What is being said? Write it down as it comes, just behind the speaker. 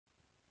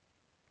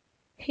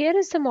Here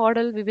is the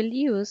model we will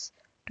use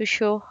to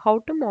show how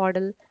to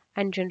model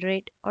and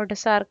generate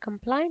AutoSAR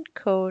compliant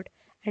code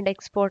and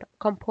export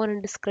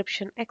component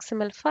description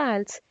XML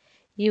files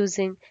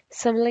using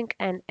Simulink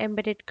and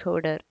Embedded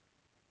Coder.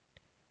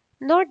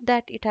 Note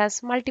that it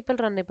has multiple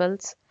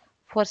runnables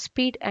for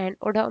speed and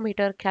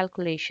odometer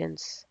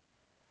calculations.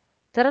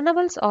 The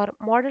runnables are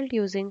modeled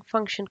using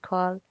function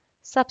called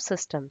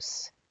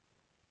subsystems.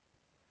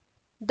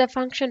 The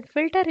function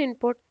filter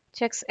input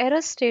checks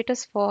error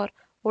status for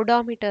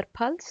odometer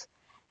pulse,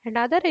 and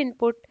other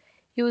input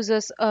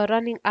uses a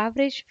running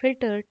average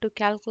filter to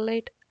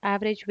calculate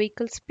average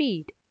vehicle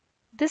speed.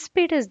 This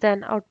speed is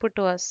then output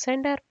to a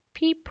sender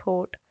P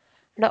port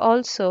and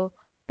also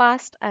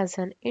passed as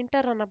an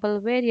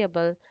interrunnable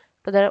variable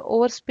to the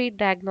overspeed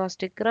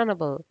diagnostic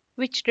runnable,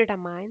 which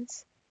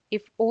determines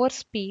if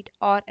overspeed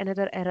or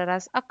another error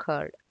has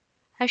occurred.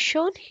 As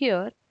shown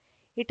here,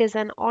 it is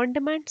an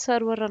on-demand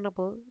server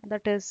runnable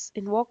that is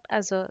invoked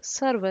as a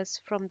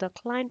service from the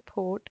client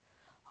port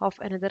of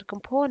another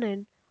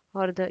component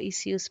or the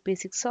ECU's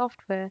basic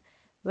software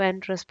when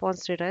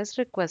response data is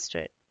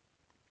requested.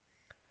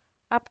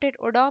 Update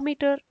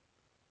odometer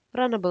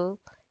runnable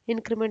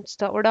increments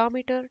the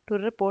odometer to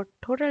report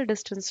total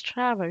distance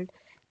traveled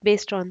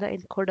based on the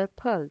encoder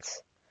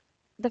pulse.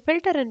 The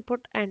filter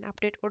input and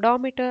update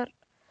odometer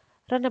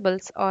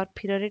runnables are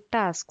periodic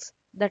tasks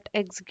that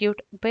execute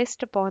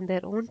based upon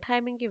their own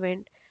timing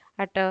event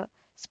at a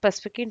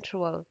specific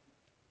interval.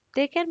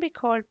 They can be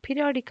called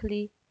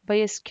periodically by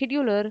a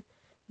scheduler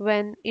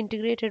when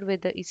integrated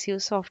with the ECU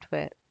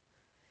software.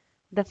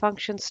 The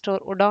function store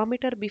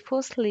odometer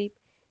before sleep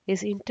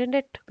is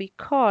intended to be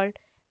called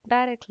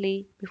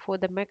directly before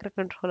the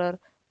microcontroller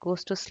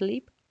goes to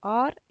sleep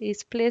or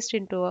is placed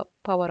into a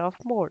power off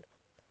mode.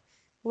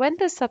 When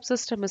the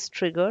subsystem is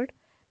triggered,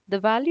 the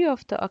value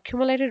of the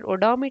accumulated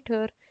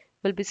odometer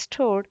will be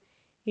stored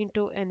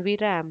into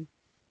NVRAM.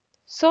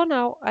 So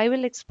now I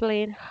will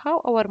explain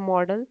how our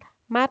model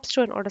maps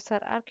to an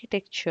AutoSAR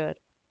architecture.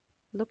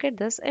 Look at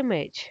this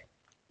image.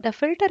 The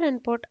filter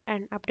input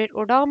and update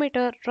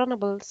odometer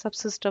runnable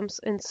subsystems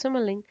in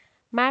Simulink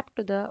map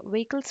to the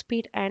vehicle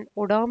speed and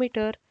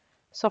odometer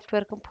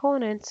software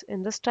components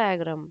in this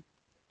diagram.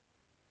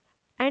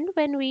 And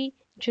when we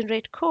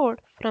generate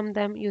code from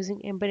them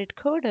using Embedded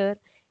Coder,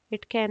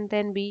 it can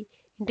then be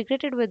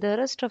integrated with the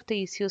rest of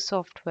the ECU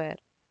software.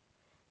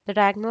 The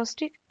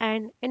diagnostic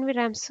and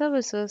NVRAM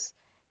services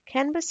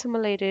can be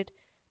simulated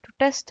to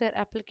test their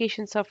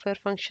application software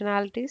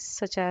functionalities,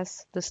 such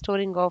as the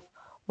storing of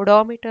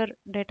odometer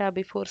data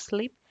before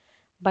sleep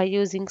by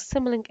using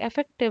Simulink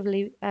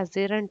effectively as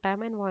the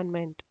runtime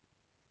environment.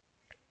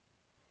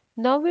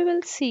 Now we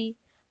will see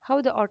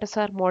how the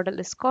AutoSAR model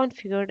is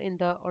configured in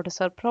the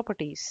AutoSAR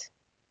properties.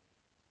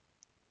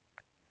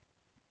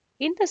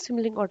 In the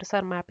Simulink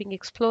AutoSAR Mapping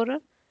Explorer,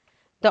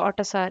 the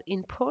AutoSAR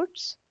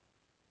inputs,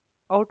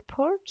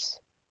 outputs,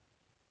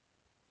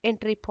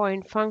 entry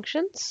point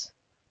functions,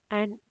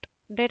 and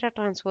data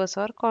transfers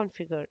are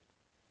configured.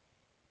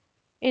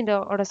 In the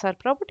AutoSAR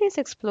Properties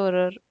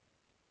Explorer,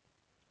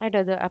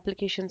 under the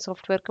Application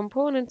Software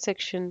Components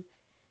section,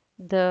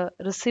 the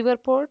receiver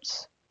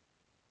ports,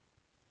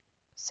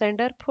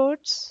 sender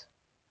ports,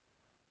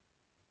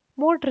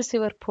 mode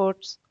receiver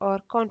ports are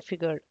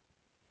configured.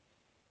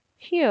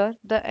 Here,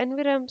 the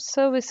NVRAM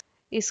service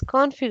is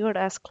configured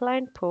as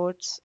client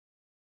ports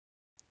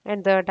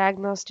and the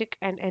diagnostic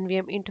and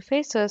NVM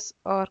interfaces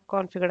are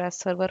configured as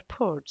server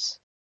ports.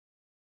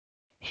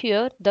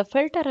 Here, the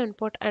filter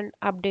input and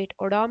update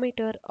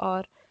odometer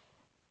or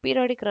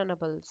periodic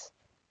runnables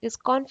is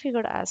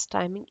configured as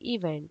timing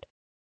event.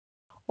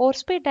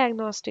 Overspeed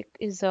diagnostic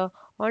is a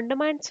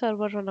on-demand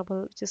server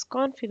runnable which is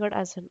configured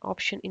as an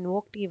option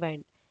invoked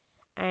event,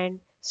 and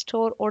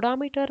store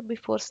odometer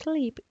before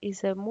sleep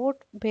is a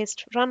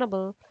mode-based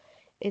runnable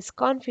is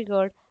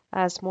configured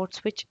as mode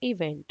switch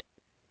event.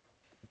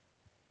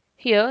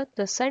 Here,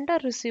 the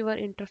sender-receiver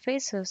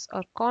interfaces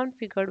are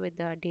configured with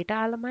the data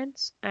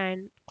elements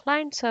and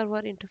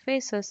client-server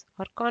interfaces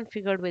are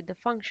configured with the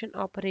function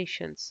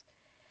operations.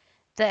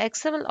 The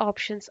XML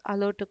options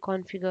allow to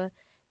configure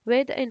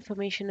where the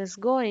information is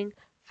going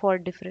for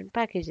different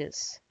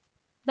packages.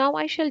 Now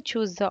I shall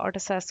choose the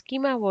AutoSAR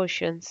schema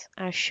versions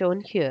as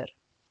shown here.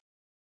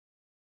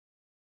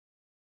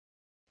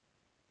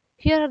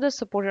 Here are the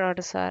supported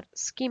AutoSAR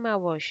schema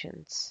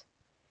versions.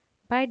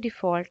 By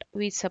default,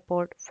 we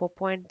support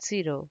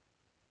 4.0.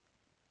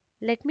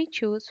 Let me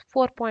choose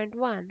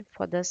 4.1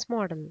 for this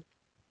model.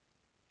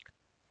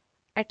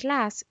 At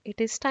last, it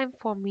is time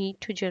for me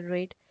to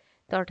generate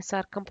the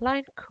AutoSAR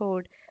compliant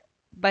code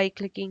by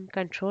clicking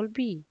Ctrl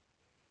B.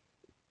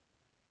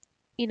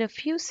 In a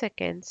few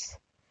seconds,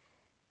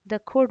 the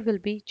code will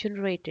be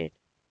generated.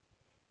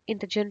 In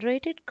the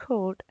generated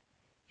code,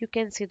 you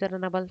can see the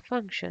runnable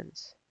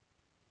functions.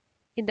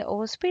 In the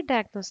overspeed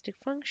diagnostic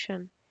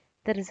function,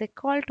 there is a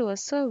call to a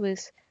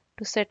service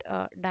to set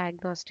a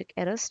diagnostic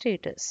error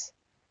status.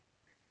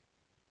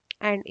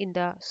 And in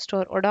the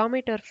store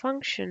odometer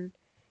function,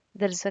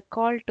 there is a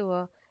call to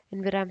a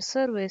NVRAM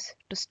service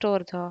to store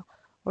the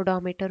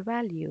odometer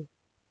value.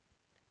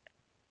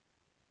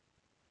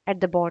 At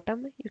the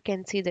bottom, you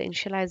can see the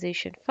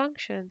initialization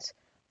functions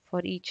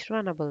for each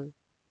runnable.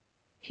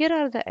 Here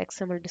are the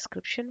XML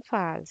description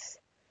files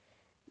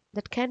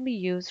that can be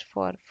used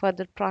for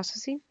further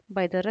processing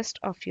by the rest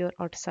of your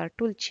AutoSAR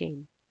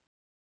toolchain.